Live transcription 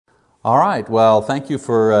All right, well, thank you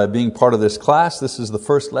for being part of this class. This is the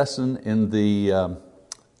first lesson in the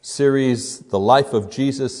series, The Life of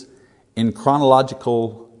Jesus in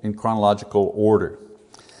chronological order.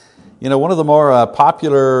 You know, one of the more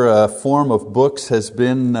popular form of books has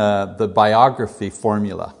been the biography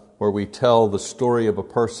formula, where we tell the story of a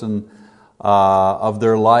person, of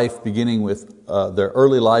their life, beginning with their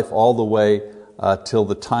early life all the way till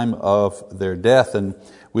the time of their death. And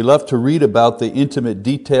we love to read about the intimate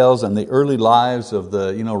details and the early lives of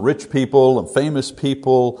the rich people and famous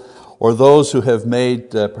people, or those who have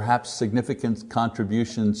made perhaps significant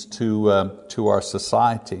contributions to our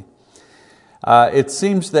society. It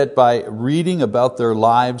seems that by reading about their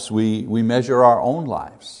lives, we measure our own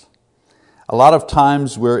lives. A lot of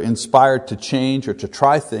times we're inspired to change or to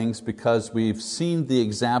try things because we've seen the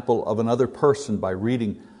example of another person by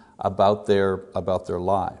reading about their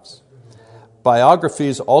lives.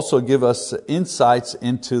 Biographies also give us insights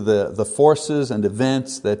into the forces and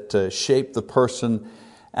events that shape the person,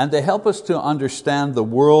 and they help us to understand the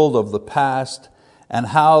world of the past and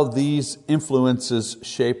how these influences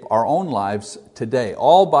shape our own lives today,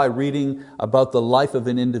 all by reading about the life of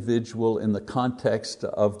an individual in the context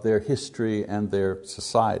of their history and their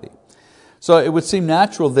society. So it would seem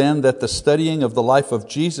natural then that the studying of the life of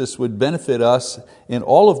Jesus would benefit us in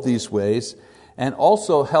all of these ways, and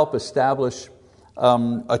also help establish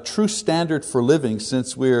a true standard for living,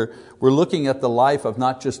 since we're looking at the life of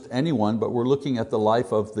not just anyone, but we're looking at the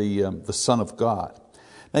life of the Son of God.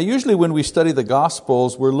 Now, usually when we study the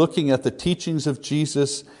Gospels, we're looking at the teachings of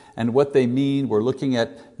Jesus and what they mean. We're looking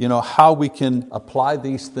at how we can apply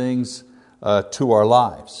these things to our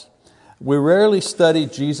lives. We rarely study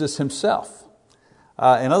Jesus Himself.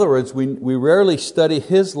 In other words, we rarely study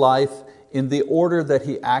His life in the order that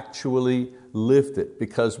He actually lived it,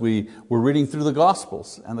 because we're reading through the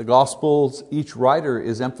Gospels, and the Gospels, each writer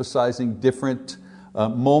is emphasizing different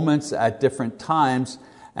moments at different times,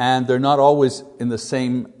 and they're not always in the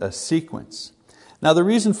same sequence. Now, the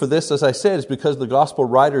reason for this, as I said, is because the Gospel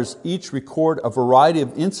writers each record a variety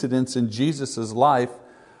of incidents in Jesus' life,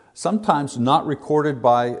 sometimes not recorded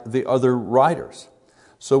by the other writers.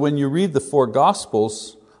 So when you read the four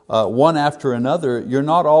Gospels, one after another, you're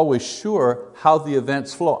not always sure how the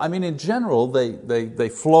events flow. I mean, in general, they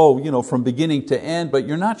flow from beginning to end, but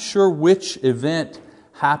you're not sure which event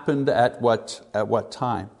happened at what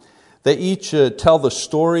time. They each tell the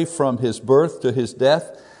story from His birth to His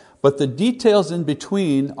death, but the details in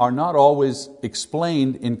between are not always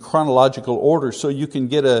explained in chronological order, so you can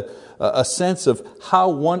get a sense of how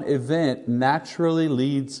one event naturally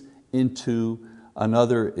leads into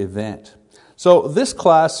another event. So this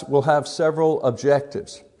class will have several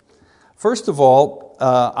objectives. First of all,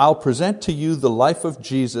 I'll present to you the life of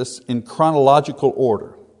Jesus in chronological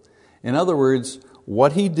order. In other words,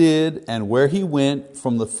 what He did and where He went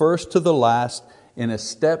from the first to the last in a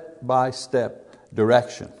step-by-step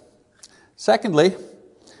direction. Secondly,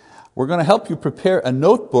 we're going to help you prepare a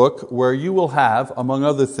notebook where you will have, among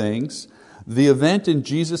other things, the event in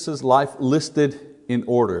Jesus' life listed in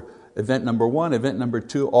order. Event number 1, event number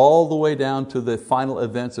 2, all the way down to the final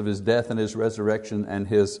events of His death and His resurrection and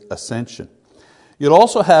His ascension. You'll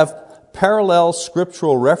also have parallel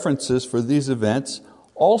scriptural references for these events,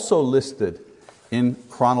 also listed in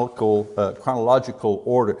chronological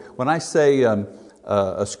order. When I say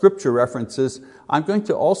scripture references, I'm going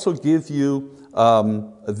to also give you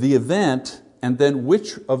the event, and then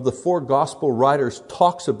which of the four gospel writers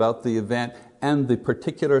talks about the event and the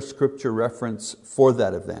particular scripture reference for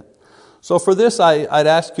that event. So for this, I'd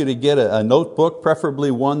ask you to get a notebook,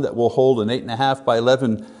 preferably one that will hold an 8.5 by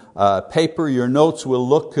 11 paper. Your notes will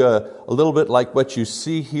look a little bit like what you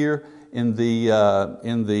see here in the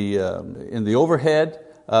overhead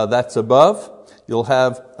that's above. You'll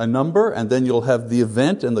have a number, and then you'll have the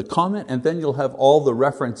event and the comment, and then you'll have all the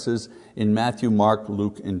references in Matthew, Mark,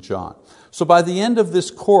 Luke, and John. So by the end of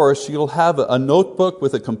this course, you'll have a notebook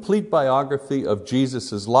with a complete biography of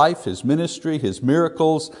Jesus' life, His ministry, His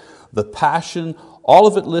miracles, the passion, all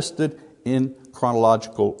of it listed in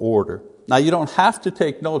chronological order. Now, you don't have to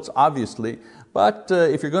take notes, obviously, but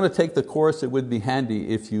if you're going to take the course, it would be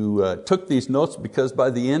handy if you took these notes, because by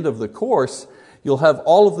the end of the course, you'll have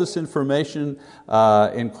all of this information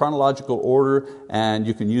in chronological order, and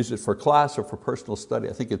you can use it for class or for personal study.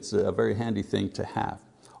 I think it's a very handy thing to have.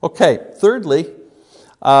 Okay, thirdly,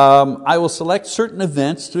 I will select certain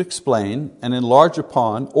events to explain and enlarge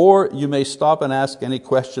upon, or you may stop and ask any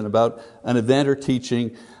question about an event or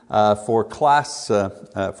teaching for class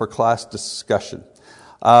discussion.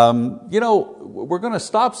 We're going to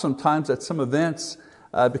stop sometimes at some events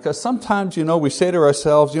because sometimes we say to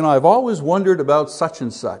ourselves, I've always wondered about such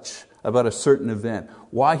and such. about a certain event,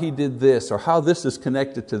 why He did this, or how this is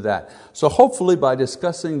connected to that. So hopefully by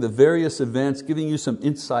discussing the various events, giving you some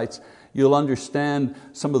insights, you'll understand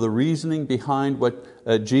some of the reasoning behind what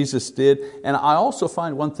Jesus did. And I also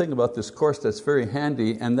find one thing about this course that's very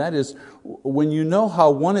handy, and that is when you know how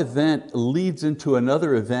one event leads into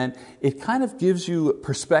another event, it kind of gives you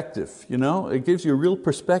perspective. It gives you a real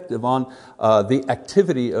perspective on the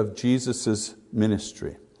activity of Jesus'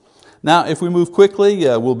 ministry. Now, if we move quickly,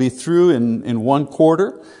 we'll be through in 1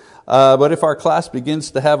 quarter. But if our class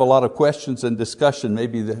begins to have a lot of questions and discussion,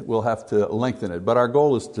 maybe we'll have to lengthen it. But our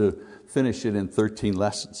goal is to finish it in 13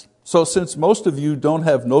 lessons. So since most of you don't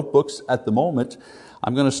have notebooks at the moment,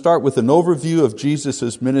 I'm going to start with an overview of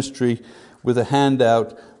Jesus' ministry with a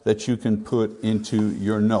handout that you can put into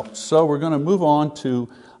your notes. So we're going to move on to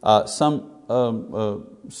some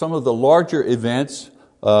of the larger events,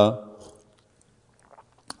 the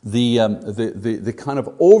kind of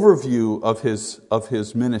overview of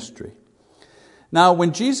his ministry. Now,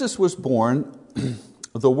 when Jesus was born,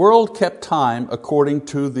 the world kept time according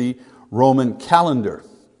to the Roman calendar.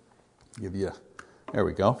 There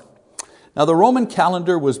we go. Now, the Roman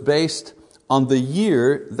calendar was based on the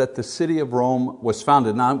year that the city of Rome was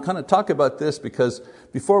founded. Now, I'm going to talk about this because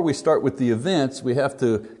before we start with the events, we have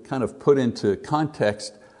to kind of put into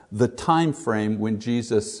context the time frame when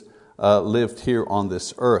Jesus lived here on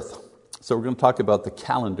this earth. So we're going to talk about the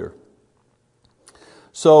calendar.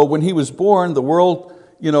 So when He was born, the world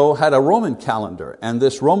had a Roman calendar, and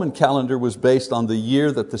this Roman calendar was based on the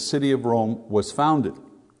year that the city of Rome was founded.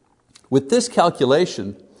 With this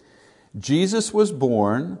calculation, Jesus was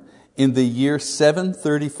born in the year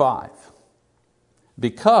 735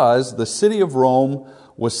 because the city of Rome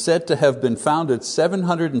was said to have been founded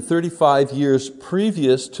 735 years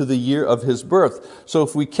previous to the year of His birth. So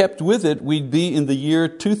if we kept with it, we'd be in the year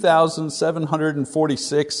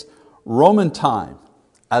 2746 Roman time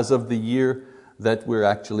as of the year that we're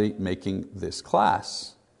actually making this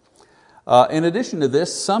class. In addition to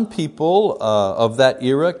this, some people of that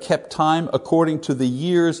era kept time according to the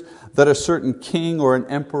years that a certain king or an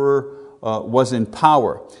emperor was in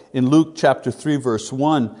power. In Luke chapter 3 verse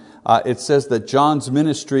 1, it says that John's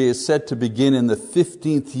ministry is said to begin in the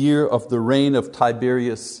 15th year of the reign of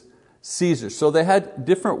Tiberius Caesar. So they had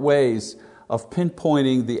different ways of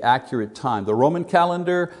pinpointing the accurate time. The Roman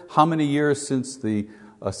calendar, how many years since the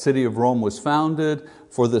city of Rome was founded,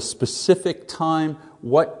 for the specific time,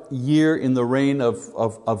 what year in the reign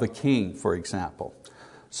of a king, for example.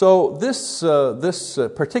 So this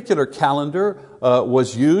particular calendar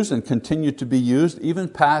was used and continued to be used even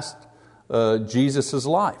past Jesus'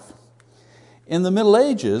 life. In the Middle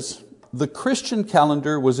Ages, the Christian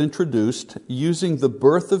calendar was introduced using the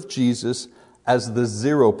birth of Jesus as the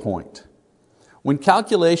 0 point. When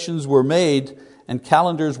calculations were made and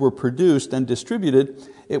calendars were produced and distributed,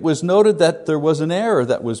 it was noted that there was an error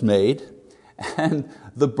that was made, and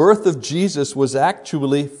the birth of Jesus was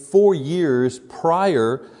actually 4 years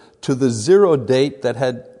prior to the 0 date that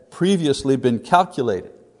had previously been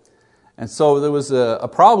calculated. And so there was a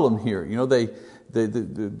problem here.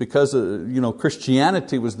 Because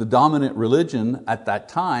Christianity was the dominant religion at that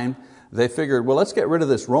time, they figured, well, let's get rid of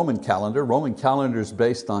this Roman calendar. Roman calendar is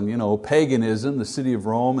based on paganism, the city of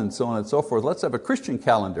Rome, and so on and so forth. Let's have a Christian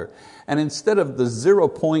calendar. And instead of the 0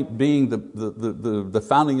 point being the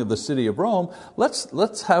founding of the city of Rome,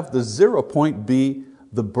 let's have the 0 point be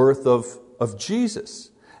the birth of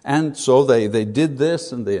Jesus. And so they did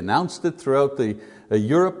this, and they announced it throughout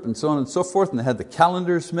Europe and so on and so forth, and they had the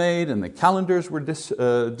calendars made, and the calendars were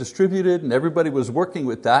distributed, and everybody was working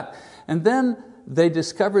with that. And then they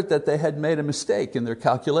discovered that they had made a mistake in their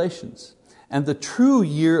calculations. And the true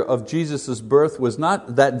year of Jesus' birth was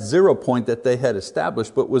not that 0 point that they had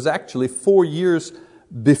established, but was actually 4 years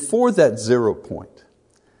before that 0 point.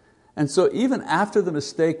 And so even after the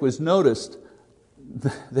mistake was noticed,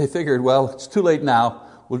 they figured, well, it's too late now,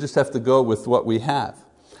 we'll just have to go with what we have.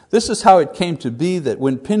 This is how it came to be that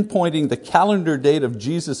when pinpointing the calendar date of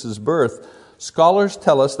Jesus' birth, scholars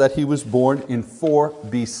tell us that He was born in 4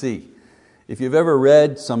 BC. If you've ever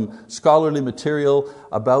read some scholarly material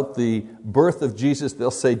about the birth of Jesus,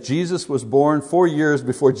 they'll say Jesus was born 4 years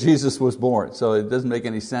before Jesus was born. So it doesn't make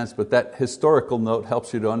any sense, but that historical note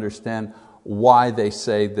helps you to understand why they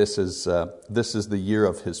say this is the year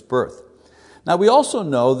of His birth. Now we also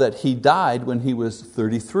know that He died when He was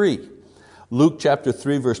 33. Luke chapter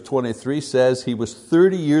 3 verse 23 says He was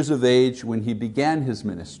 30 years of age when He began His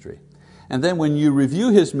ministry. And then when you review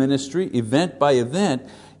His ministry event by event,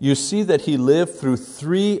 you see that He lived through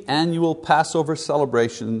 3 annual Passover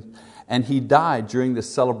celebrations, and He died during the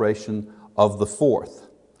celebration of the 4th.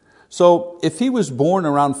 So if he was born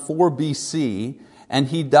around 4 BC and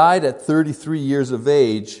he died at 33 years of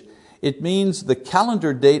age, it means the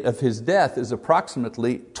calendar date of his death is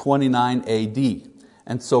approximately 29 AD.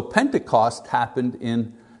 And so Pentecost happened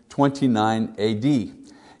in 29 AD.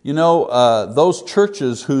 You know, those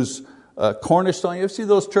churches whose cornerstone, you ever see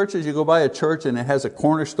those churches, you go by a church and it has a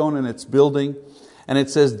cornerstone in its building, and it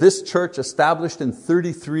says this church established in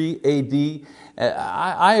 33 AD.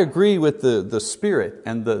 I agree with the spirit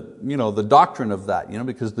and the doctrine of that,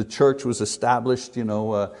 because the church was established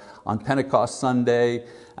on Pentecost Sunday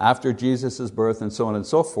after Jesus' birth and so on and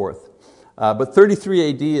so forth. But 33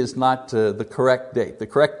 AD is not the correct date. The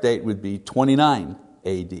correct date would be 29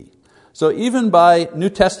 AD. So even by New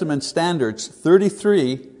Testament standards,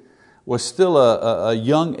 33 was still a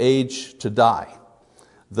young age to die.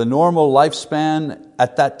 The normal lifespan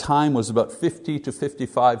at that time was about 50 to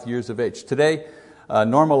 55 years of age. Today,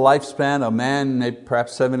 normal lifespan, a man maybe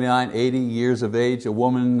perhaps 79, 80 years of age, a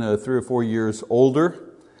woman 3 or 4 years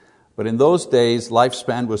older. But in those days,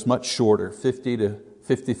 lifespan was much shorter, 50 to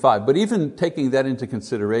 55. But even taking that into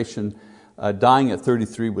consideration, dying at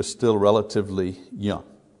 33 was still relatively young.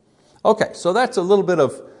 Okay, so that's a little bit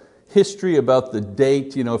of history about the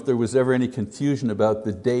date, if there was ever any confusion about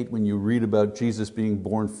the date when you read about Jesus being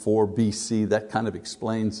born 4 BC, that kind of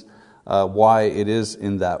explains why it is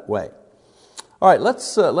in that way. All right,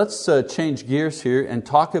 let's change gears here and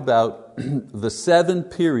talk about the 7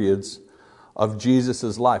 periods of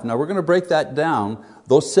Jesus' life. Now we're going to break that down,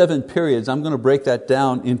 those 7 periods, I'm going to break that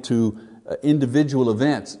down into individual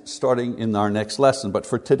events starting in our next lesson. But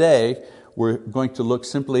for today, we're going to look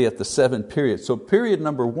simply at the 7 periods. So period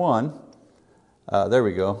number 1, there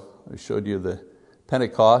we go. I showed you the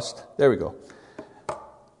Pentecost. There we go.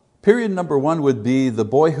 Period number 1 would be the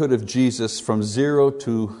boyhood of Jesus from 0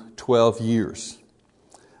 to 12 years.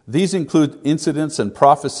 These include incidents and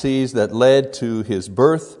prophecies that led to His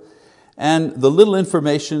birth and the little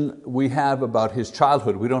information we have about His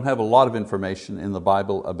childhood. We don't have a lot of information in the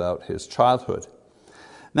Bible about His childhood.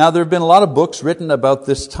 Now there have been a lot of books written about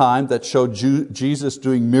this time that show Jesus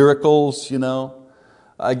doing miracles,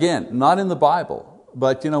 Again, not in the Bible,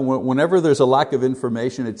 but whenever there's a lack of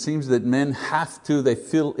information, it seems that men they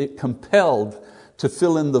feel it compelled to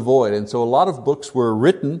fill in the void. And so a lot of books were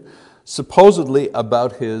written supposedly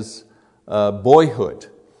about His boyhood.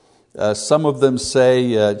 Some of them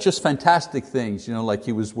say just fantastic things, like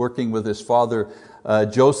He was working with His father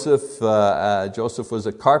Joseph. Joseph was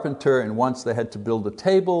a carpenter, and once they had to build a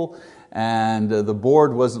table, and the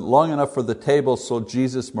board wasn't long enough for the table, so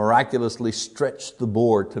Jesus miraculously stretched the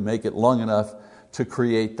board to make it long enough to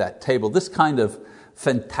create that table. This kind of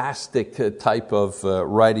fantastic type of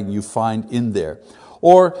writing you find in there.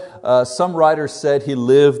 Or some writers said He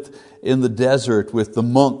lived in the desert with the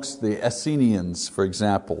monks, the Essenians, for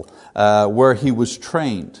example, where He was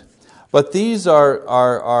trained. But these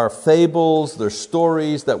are fables, they're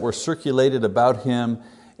stories that were circulated about Him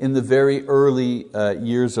in the very early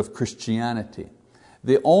years of Christianity.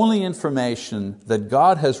 The only information that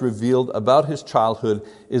God has revealed about His childhood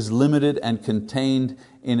is limited and contained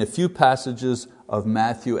in a few passages of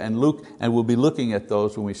Matthew and Luke, and we'll be looking at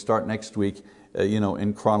those when we start next week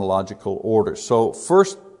in chronological order. So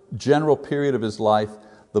first general period of His life,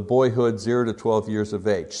 the boyhood, 0 to 12 years of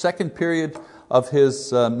age. Second period of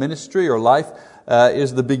His ministry or life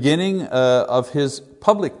is the beginning of His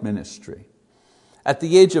public ministry. At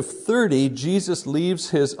the age of 30, Jesus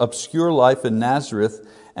leaves His obscure life in Nazareth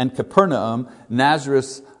and Capernaum.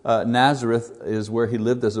 Nazareth is where He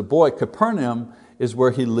lived as a boy. Capernaum is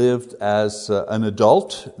where He lived as an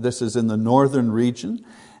adult. This is in the northern region.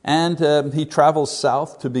 And He travels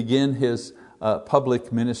south to begin His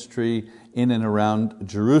public ministry in and around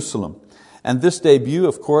Jerusalem. And this debut,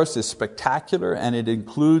 of course, is spectacular, and it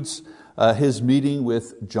includes His meeting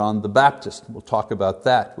with John the Baptist. We'll talk about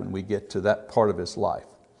that when we get to that part of His life.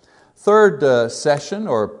 Third session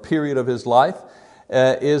or period of His life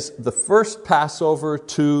is the first Passover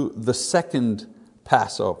to the second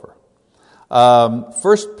Passover.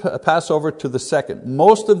 First Passover to the second.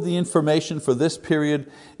 Most of the information for this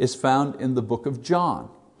period is found in the book of John.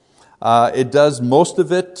 It does most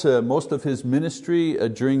of it, most of His ministry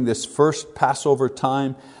during this first Passover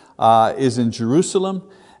time is in Jerusalem,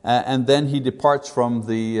 and then He departs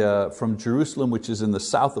from Jerusalem, which is in the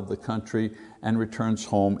south of the country, and returns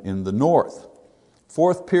home in the north.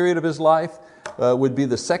 Fourth period of His life would be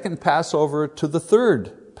the second Passover to the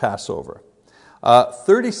third Passover.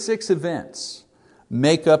 36 events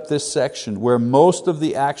make up this section, where most of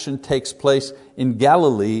the action takes place in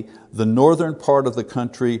Galilee, the northern part of the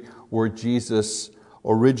country where Jesus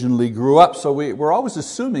originally grew up. So we're always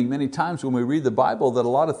assuming many times when we read the Bible that a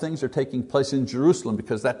lot of things are taking place in Jerusalem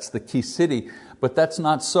because that's the key city, but that's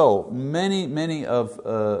not so. Many of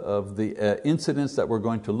the incidents that we're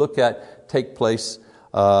going to look at take place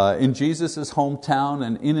in Jesus' hometown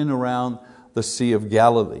and in and around the Sea of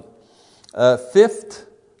Galilee. Fifth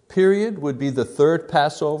period would be the third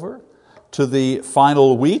Passover to the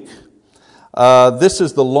final week. This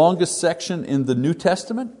is the longest section in the New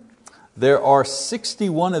Testament. There are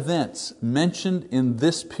 61 events mentioned in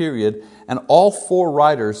this period, and all 4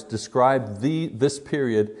 writers describe this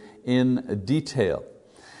period in detail.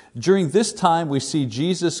 During this time we see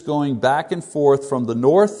Jesus going back and forth from the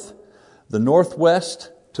north, the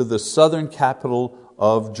northwest, to the southern capital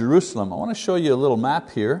of Jerusalem. I want to show you a little map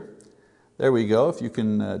here. There we go, if you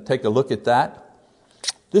can take a look at that.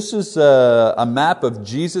 This is a map of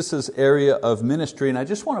Jesus' area of ministry, and I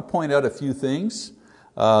just want to point out a few things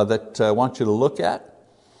that I want you to look at.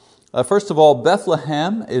 First of all,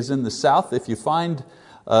 Bethlehem is in the south. If you find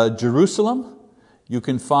Jerusalem, you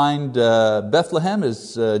can find Bethlehem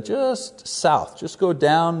is just south. Just go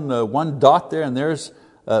down one dot there and there's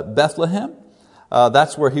Bethlehem.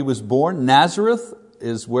 That's where He was born. Nazareth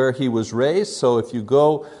is where He was raised. So if you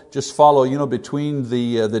go, just follow between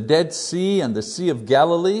the Dead Sea and the Sea of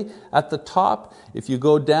Galilee at the top. If you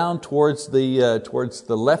go down towards the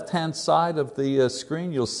left-hand side of the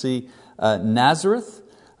screen, you'll see Nazareth.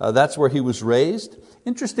 That's where He was raised.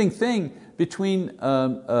 Interesting thing, between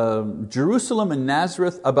Jerusalem and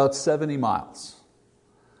Nazareth, about 70 miles.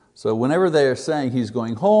 So whenever they are saying He's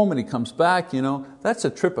going home and He comes back, that's a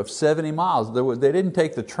trip of 70 miles. They didn't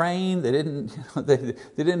take the train, they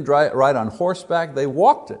didn't ride on horseback, they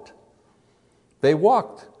walked it. They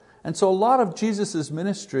walked. And so a lot of Jesus'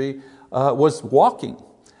 ministry was walking.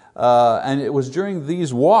 And it was during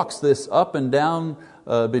these walks, this up and down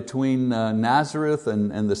between Nazareth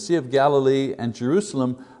and the Sea of Galilee and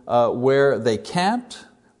Jerusalem, where they camped,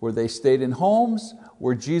 where they stayed in homes,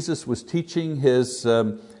 where Jesus was teaching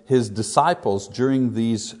His disciples during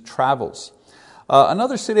these travels.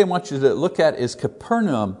 Another city I want you to look at is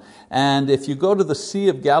Capernaum. And if you go to the Sea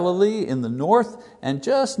of Galilee in the north, and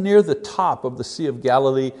just near the top of the Sea of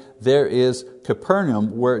Galilee, there is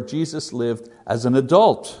Capernaum, where Jesus lived as an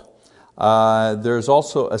adult. There's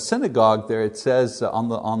also a synagogue there. It says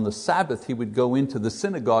on the Sabbath He would go into the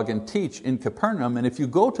synagogue and teach in Capernaum. And if you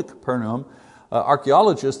go to Capernaum,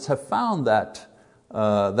 archaeologists have found that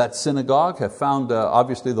synagogue, have found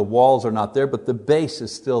obviously the walls are not there, but the base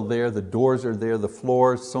is still there, the doors are there, the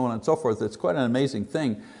floors, so on and so forth. It's quite an amazing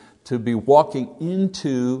thing to be walking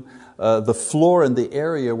into the floor in the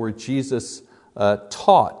area where Jesus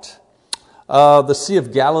taught. The Sea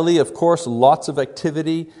of Galilee, of course, lots of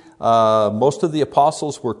activity. Most of the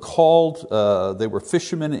apostles were called, they were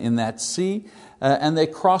fishermen in that sea, and they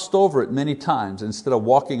crossed over it many times. Instead of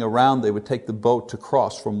walking around, they would take the boat to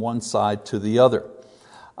cross from one side to the other.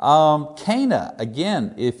 Cana,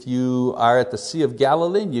 again, if you are at the Sea of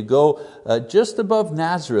Galilee and you go just above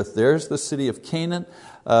Nazareth, there's the city of Canaan,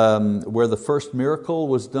 where the first miracle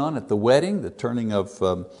was done at the wedding, the turning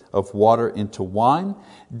of water into wine.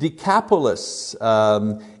 Decapolis,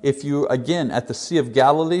 if you, again, at the Sea of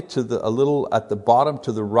Galilee, a little at the bottom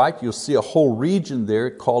to the right, you'll see a whole region there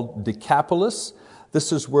called Decapolis.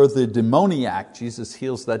 This is where the demoniac, Jesus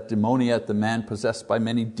heals that demoniac, the man possessed by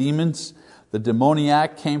many demons. The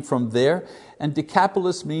demoniac came from there. And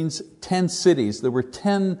Decapolis means 10 cities. There were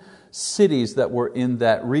 10 cities that were in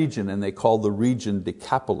that region, and they called the region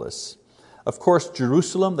Decapolis. Of course,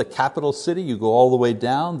 Jerusalem, the capital city, you go all the way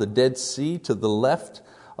down, the Dead Sea to the left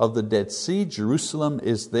of the Dead Sea. Jerusalem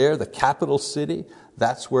is there, the capital city.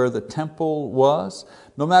 That's where the temple was.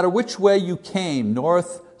 No matter which way you came,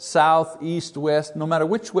 north, south, east, west, no matter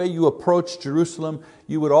which way you approached Jerusalem,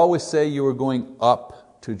 you would always say you were going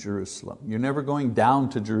up to Jerusalem. You're never going down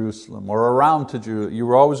to Jerusalem or around to Jerusalem. You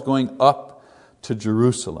were always going up to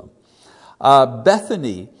Jerusalem.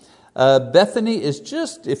 Bethany. Bethany is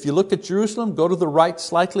just, if you look at Jerusalem, go to the right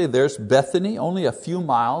slightly, there's Bethany, only a few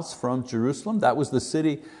miles from Jerusalem. That was the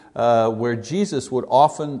city where Jesus would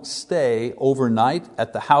often stay overnight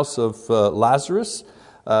at the house of Lazarus.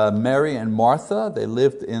 Mary and Martha, they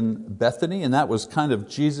lived in Bethany, and that was kind of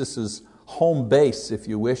Jesus's home base, if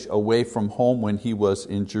you wish, away from home when He was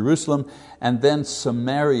in Jerusalem. And then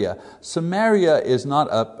Samaria. Samaria is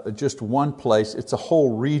not just one place, it's a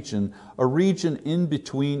whole region. A region in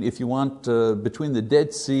between, if you want, between the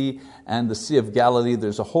Dead Sea and the Sea of Galilee,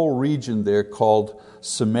 there's a whole region there called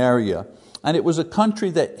Samaria. And it was a country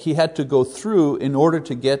that he had to go through in order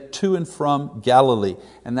to get to and from Galilee.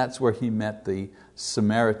 And that's where he met the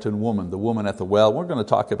Samaritan woman, the woman at the well. We're going to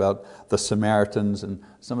talk about the Samaritans and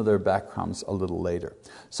some of their backgrounds a little later.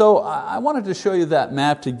 So I wanted to show you that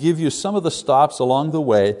map to give you some of the stops along the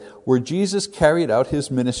way where Jesus carried out His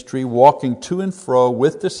ministry, walking to and fro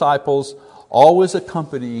with disciples, always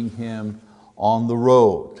accompanying Him on the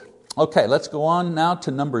road. Okay, let's go on now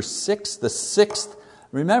to number 6, the sixth.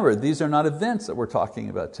 Remember, these are not events that we're talking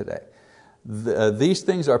about today. These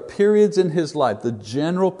things are periods in His life, the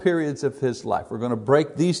general periods of His life. We're going to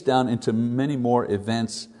break these down into many more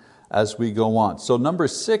events as we go on. So number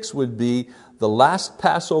 6 would be the last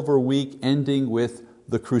Passover week ending with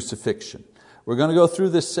the crucifixion. We're going to go through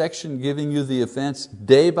this section giving you the events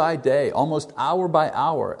day by day, almost hour by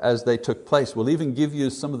hour as they took place. We'll even give you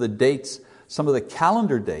some of the dates, some of the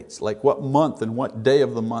calendar dates, like what month and what day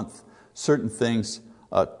of the month certain things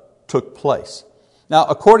took place. Now,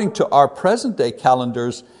 according to our present day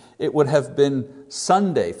calendars, it would have been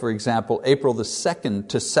Sunday, for example, April the 2nd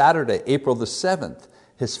to Saturday, April the 7th,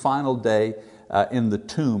 His final day in the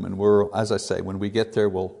tomb. And as I say, when we get there,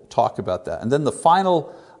 we'll talk about that. And then the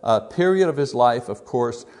final period of His life, of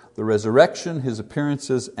course, the resurrection, His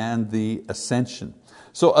appearances, and the ascension.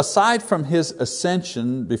 So aside from His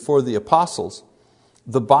ascension before the apostles,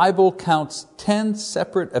 the Bible counts 10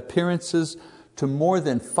 separate appearances to more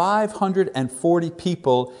than 540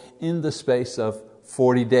 people in the space of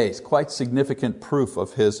 40 days. Quite significant proof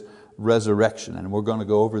of His resurrection. And we're going to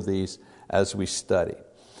go over these as we study.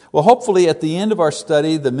 Well, hopefully at the end of our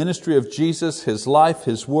study, the ministry of Jesus, His life,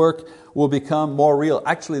 His work will become more real.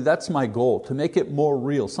 Actually, that's my goal, to make it more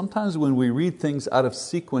real. Sometimes when we read things out of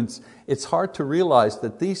sequence, it's hard to realize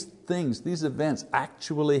that these things, these events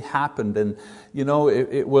actually happened. And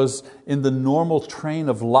it was in the normal train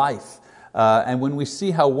of life. And when we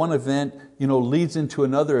see how one event leads into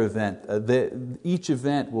another event, each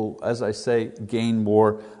event will, as I say, gain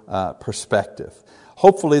more perspective.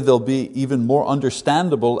 Hopefully they'll be even more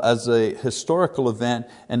understandable as a historical event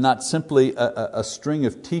and not simply a string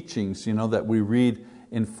of teachings that we read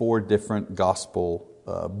in 4 different gospel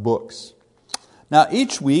books. Now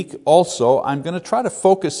each week also I'm going to try to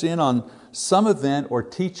focus in on some event or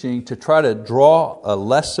teaching to try to draw a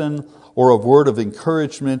lesson or a word of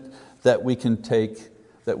encouragement that we can take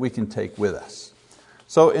with us.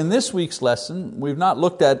 So in this week's lesson, we've not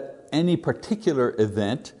looked at any particular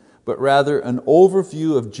event, but rather an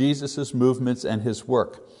overview of Jesus' movements and His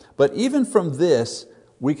work. But even from this,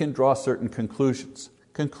 we can draw certain conclusions.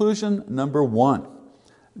 Conclusion number 1,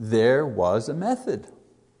 there was a method.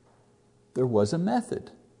 There was a method.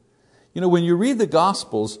 When you read the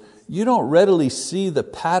Gospels, you don't readily see the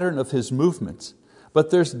pattern of His movements, but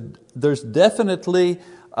there's definitely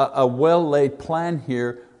a well-laid plan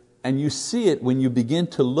here, and you see it when you begin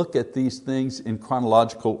to look at these things in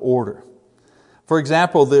chronological order. For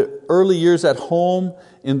example, the early years at home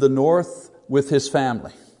in the north with His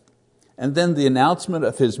family, and then the announcement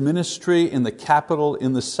of His ministry in the capital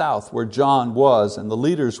in the south where John was and the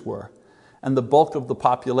leaders were, and the bulk of the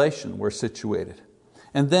population were situated.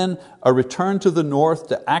 And then a return to the north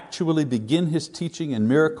to actually begin His teaching and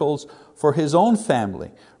miracles for His own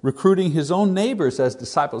family, recruiting His own neighbors as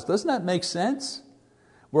disciples. Doesn't that make sense?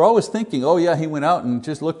 We're always thinking, oh yeah, He went out and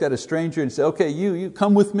just looked at a stranger and said, okay, you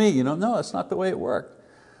come with me. No, that's not the way it worked.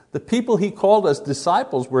 The people He called as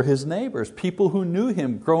disciples were His neighbors, people who knew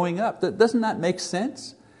Him growing up. Doesn't that make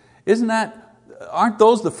sense? Aren't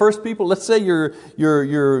those the first people? Let's say you're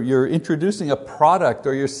introducing a product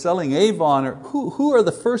or you're selling Avon. Or who are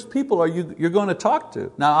the first people you're going to talk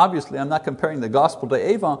to? Now obviously I'm not comparing the gospel to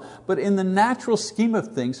Avon, but in the natural scheme of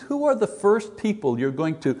things, who are the first people you're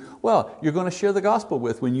going to share the gospel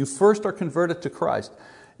with when you first are converted to Christ?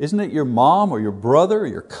 Isn't it your mom or your brother or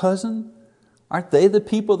your cousin? Aren't they the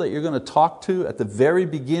people that you're going to talk to at the very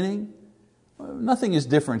beginning? Nothing is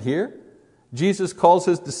different here. Jesus calls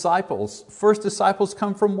His disciples. First disciples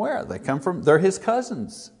come from where? They're His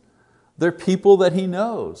cousins. They're people that He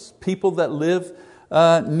knows, people that live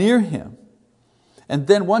near Him. And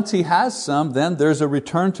then once He has some, then there's a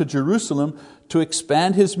return to Jerusalem to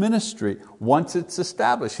expand His ministry. Once it's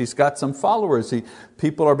established, He's got some followers.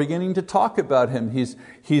 People are beginning to talk about Him.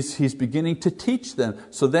 He's beginning to teach them.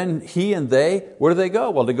 So then He and they, where do they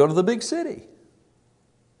go? Well, they go to the big city.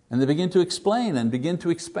 And they begin to explain and begin to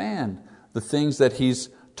expand the things that He's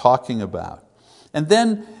talking about. And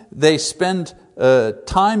then they spend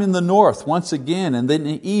time in the north once again, and then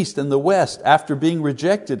the east and the west after being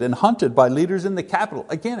rejected and hunted by leaders in the capital.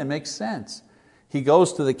 Again, it makes sense. He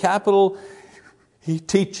goes to the capital, He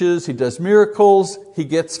teaches, he does miracles, he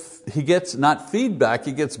gets not feedback,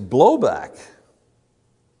 he gets blowback.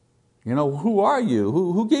 Who are you?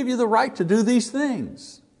 Who gave you the right to do these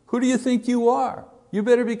things? Who do you think you are? You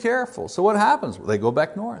better be careful. So what happens? Well, they go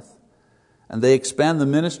back north and they expand the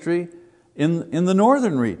ministry in the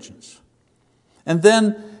northern regions. And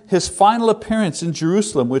then his final appearance in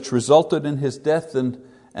Jerusalem, which resulted in his death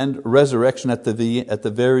and resurrection at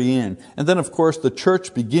the very end. And then of course the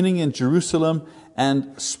church beginning in Jerusalem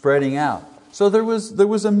and spreading out. So there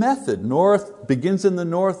was a method. North begins in the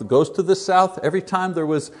north, goes to the south. Every time there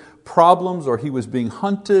was problems or he was being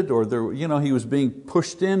hunted or he was being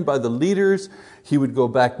pushed in by the leaders, he would go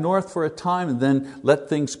back north for a time and then let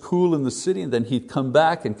things cool in the city, and then he'd come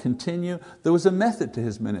back and continue. There was a method to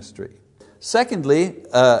his ministry. Secondly,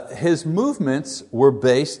 his movements were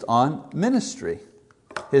based on ministry.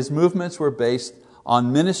 His movements were based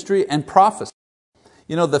on ministry and prophecy.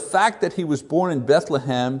 The fact that he was born in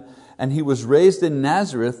Bethlehem and he was raised in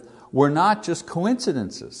Nazareth were not just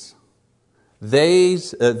coincidences.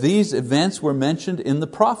 These events were mentioned in the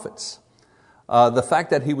prophets. The fact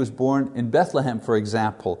that he was born in Bethlehem, for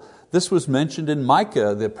example, this was mentioned in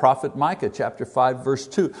Micah, the prophet Micah, chapter 5, verse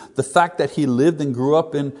 2. The fact that he lived and grew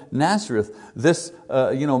up in Nazareth,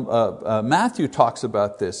 Matthew talks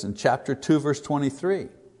about this in chapter 2, verse 23.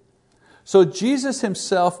 So Jesus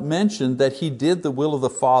himself mentioned that he did the will of the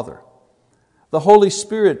Father. The Holy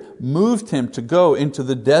Spirit moved him to go into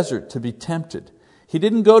the desert to be tempted. He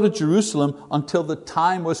didn't go to Jerusalem until the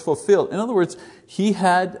time was fulfilled. In other words, he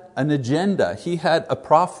had an agenda. He had a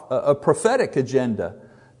prophetic agenda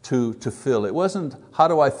to fill. It wasn't, how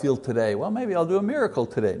do I feel today? Well, maybe I'll do a miracle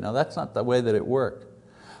today. No, that's not the way that it worked.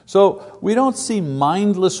 So we don't see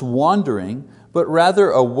mindless wandering, but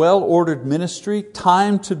rather a well-ordered ministry,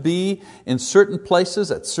 timed to be in certain places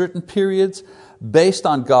at certain periods, based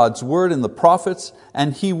on God's word and the prophets.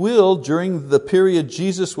 And He will, during the period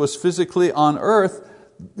Jesus was physically on earth,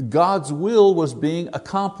 God's will was being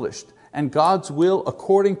accomplished. And God's will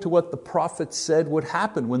according to what the prophets said would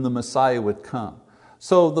happen when the Messiah would come.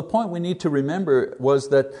 So the point we need to remember was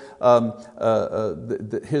that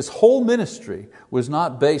His whole ministry was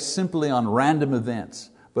not based simply on random events,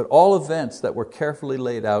 but all events that were carefully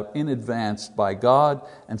laid out in advance by God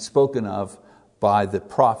and spoken of by the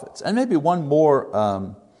prophets. And maybe one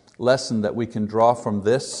more lesson that we can draw from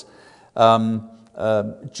this.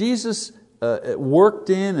 Jesus worked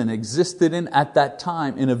in and existed in at that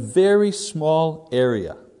time in a very small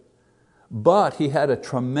area, but He had a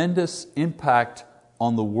tremendous impact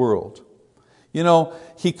on the world.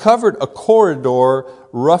 He covered a corridor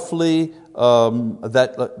roughly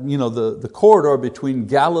the corridor between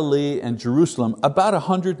Galilee and Jerusalem, about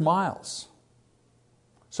 100 miles.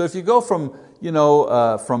 So if you go from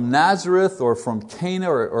Nazareth or from Cana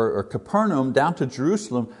or Capernaum down to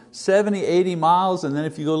Jerusalem, 70, 80 miles, and then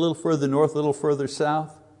if you go a little further north, a little further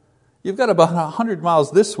south, you've got about 100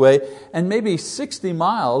 miles this way and maybe 60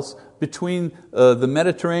 miles between the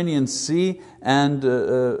Mediterranean Sea and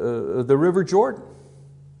the River Jordan.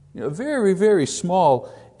 Very, very small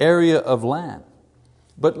area of land.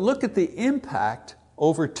 But look at the impact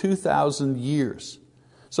over 2,000 years.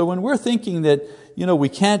 So when we're thinking that we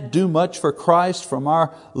can't do much for Christ from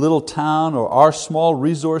our little town or our small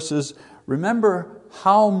resources, remember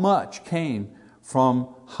how much came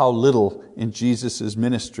from how little in Jesus'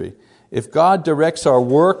 ministry. If God directs our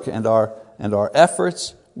work and our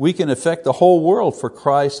efforts, we can affect the whole world for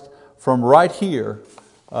Christ from right here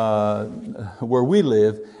where we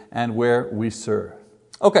live and where we serve.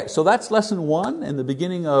 Okay, so that's lesson 1 in the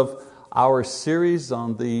beginning of our series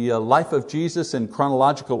on the life of Jesus in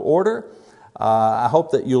chronological order. I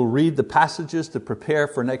hope that you'll read the passages to prepare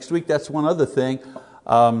for next week. That's one other thing.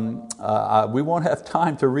 We won't have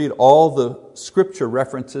time to read all the scripture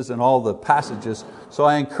references and all the passages, so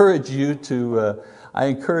I encourage you to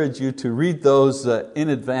read those in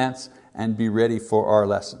advance and be ready for our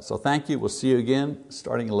lesson. So thank you. We'll see you again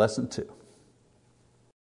starting in lesson 2.